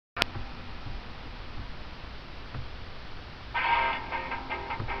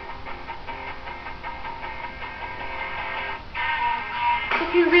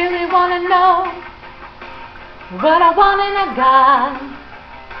wanna know what I want in a guy.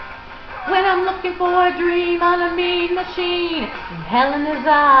 When I'm looking for a dream on a mean machine and hell in his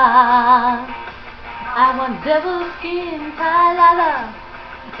eye, I want devil skin, tie leather.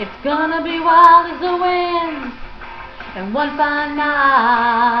 It's gonna be wild as the wind. And one fine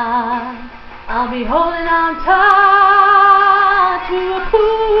night, I'll be holding on tight to a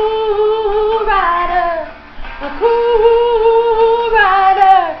cool rider, a cool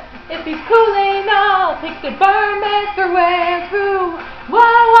rider. If he's cool enough, he could burn me through and through. Whoa,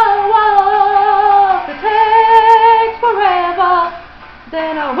 whoa, whoa, if it takes forever,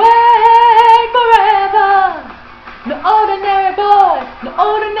 then I'll wait forever. No ordinary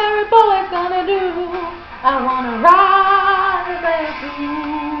boy's gonna do. I wanna ride the bamboo.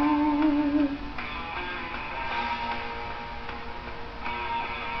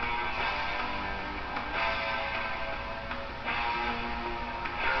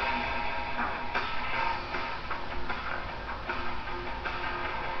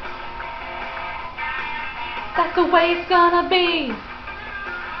 That's the way it's gonna be.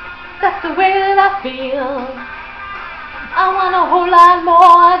 That's the way that I feel. I want a whole lot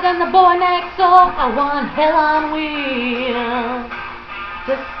more than the boy next door. I want hell on wheels.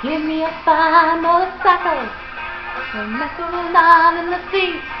 Just give me a fine motorcycle and mess around in the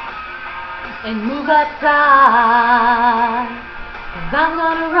seat and move outside. 'Cause I'm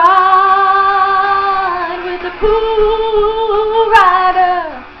gonna ride with a cool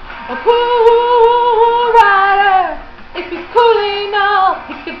rider, a cool rider. If he's cool enough,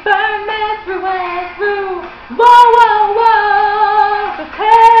 he could burn me through and through. Whoa, whoa, whoa, if it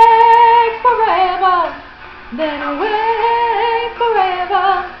takes forever, then I'll wait forever.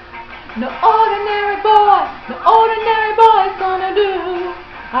 No ordinary boy's gonna do.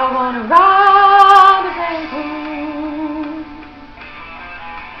 I wanna ride the bamboo.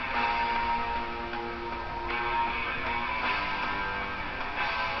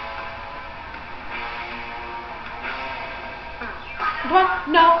 Want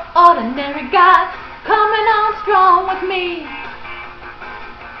no ordinary guys coming on strong with me.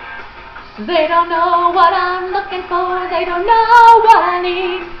 They don't know what I'm looking for, they don't know what I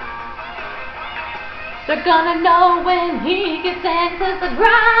need. They're gonna know when he gets in, 'cause the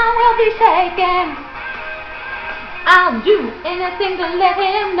ground will be shaking. I'll do anything to let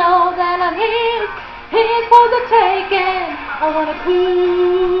him know that I'm his for the taking. I want a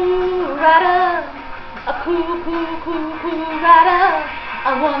cool rider, a cool rider.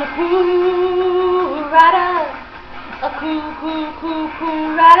 I want a cool rider, a cool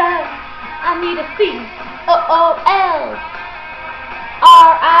rider. I need a C-O-O-L-R-I-D-E-R.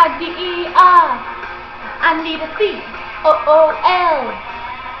 I need a C-O-O-L-R-I-D-E-R.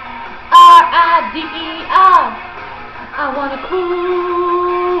 I want a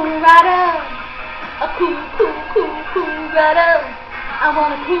cool rider, a cool rider. I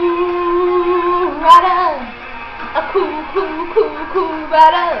want a cool rider, a cool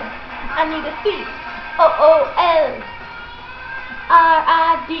rider. I need a C-O-O-L-R-I-D-E-R.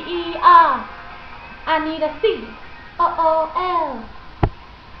 I need a C-O-O-L-R-I-D-E-R.